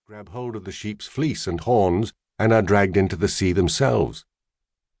grab hold of the sheep's fleece and horns and are dragged into the sea themselves.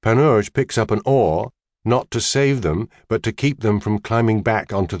 Panurge picks up an oar, not to save them, but to keep them from climbing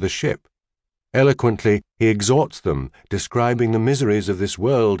back onto the ship. Eloquently, he exhorts them, describing the miseries of this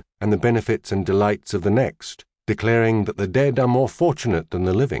world and the benefits and delights of the next, declaring that the dead are more fortunate than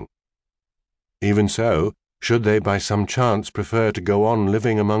the living. Even so, should they by some chance prefer to go on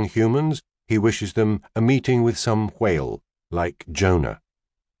living among humans, he wishes them a meeting with some whale, like Jonah.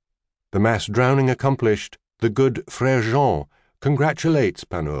 The mass drowning accomplished, the good Frère Jean congratulates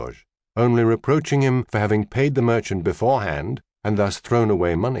Panurge, only reproaching him for having paid the merchant beforehand and thus thrown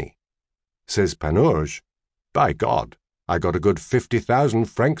away money. Says Panurge, "By God, I got a good 50,000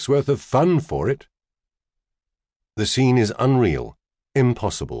 francs worth of fun for it." The scene is unreal,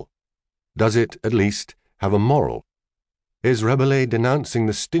 impossible. Does it, at least, have a moral? Is Rabelais denouncing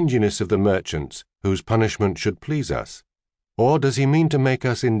the stinginess of the merchants, whose punishment should please us? Or does he mean to make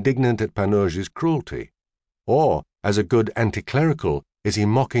us indignant at Panurge's cruelty? Or, as a good anti-clerical, is he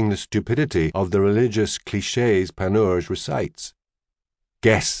mocking the stupidity of the religious clichés Panurge recites?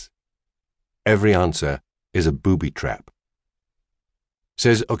 Guess. Every answer is a booby-trap.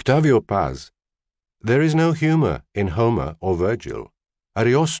 Says Octavio Paz, "There is no humour in Homer or Virgil.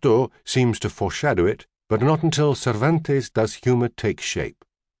 Ariosto seems to foreshadow it, but not until Cervantes does humour take shape.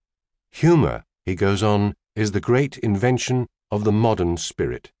 Humour," he goes on, "is the great invention of the modern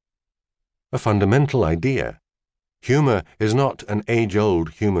spirit." A fundamental idea. Humour is not an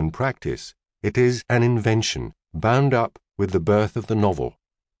age-old human practice. It is an invention, bound up with the birth of the novel.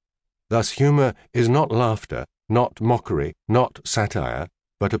 Thus humour is not laughter, not mockery, not satire,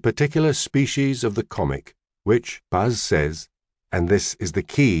 but a particular species of the comic, which, Paz says, and this is the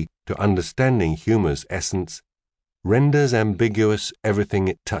key to understanding humour's essence, renders ambiguous everything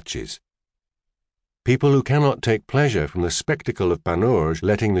it touches. People who cannot take pleasure from the spectacle of Panurge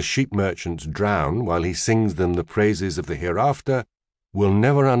letting the sheep merchants drown while he sings them the praises of the hereafter will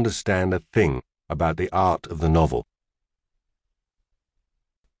never understand a thing about the art of the novel.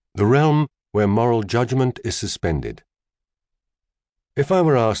 The realm where moral judgment is suspended. If I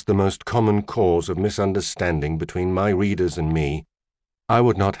were asked the most common cause of misunderstanding between my readers and me, I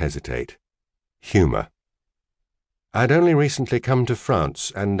would not hesitate. Humour. I had only recently come to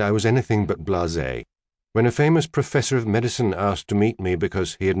France, and I was anything but blasé. When a famous professor of medicine asked to meet me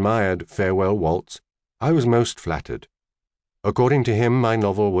because he admired Farewell Waltz, I was most flattered. According to him, my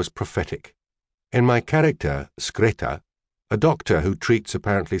novel was prophetic. In my character, Screta, a doctor who treats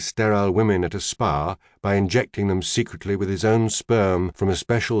apparently sterile women at a spa by injecting them secretly with his own sperm from a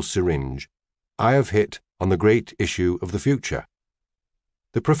special syringe, I have hit on the great issue of the future.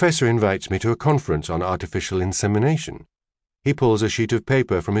 The professor invites me to a conference on artificial insemination. He pulls a sheet of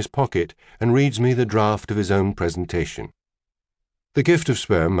paper from his pocket and reads me the draft of his own presentation. The gift of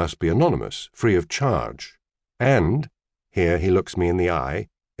sperm must be anonymous, free of charge, and, here he looks me in the eye,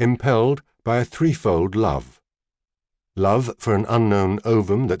 impelled by a threefold love. Love for an unknown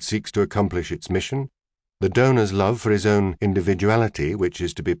ovum that seeks to accomplish its mission, the donor's love for his own individuality, which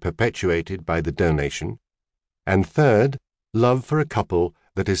is to be perpetuated by the donation, and third, love for a couple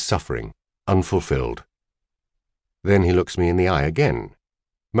that is suffering, unfulfilled. Then he looks me in the eye again.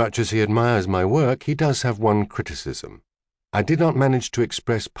 Much as he admires my work, he does have one criticism. I did not manage to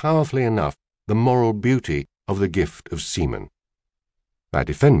express powerfully enough the moral beauty of the gift of semen. I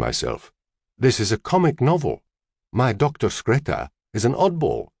defend myself. This is a comic novel. My Dr. Screta is an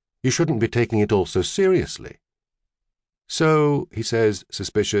oddball. You shouldn't be taking it all so seriously. So, he says,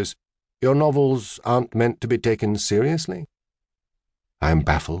 suspicious, your novels aren't meant to be taken seriously? I am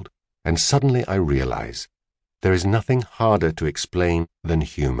baffled, and suddenly I realize there is nothing harder to explain than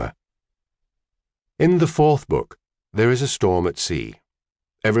humour. In the fourth book, there is a storm at sea.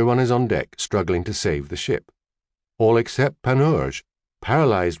 Everyone is on deck, struggling to save the ship. All except Panurge,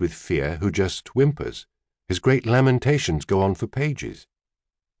 paralyzed with fear, who just whimpers. His great lamentations go on for pages.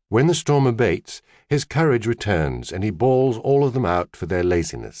 When the storm abates, his courage returns, and he bawls all of them out for their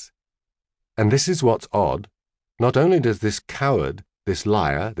laziness. And this is what's odd. Not only does this coward, this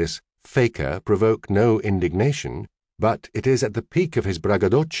liar, this faker provoke no indignation, but it is at the peak of his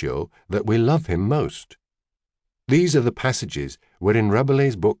braggadocio that we love him most. These are the passages wherein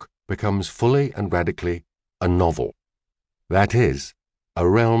Rabelais' book becomes fully and radically a novel. That is, a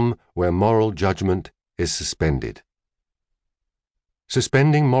realm where moral judgment is suspended.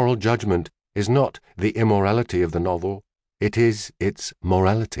 Suspending moral judgment is not the immorality of the novel, it is its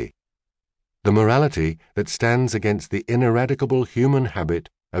morality. The morality that stands against the ineradicable human habit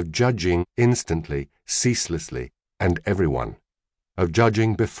of judging instantly, ceaselessly, and everyone, of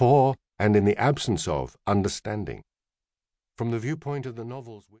judging before and in the absence of understanding. From the viewpoint of the novels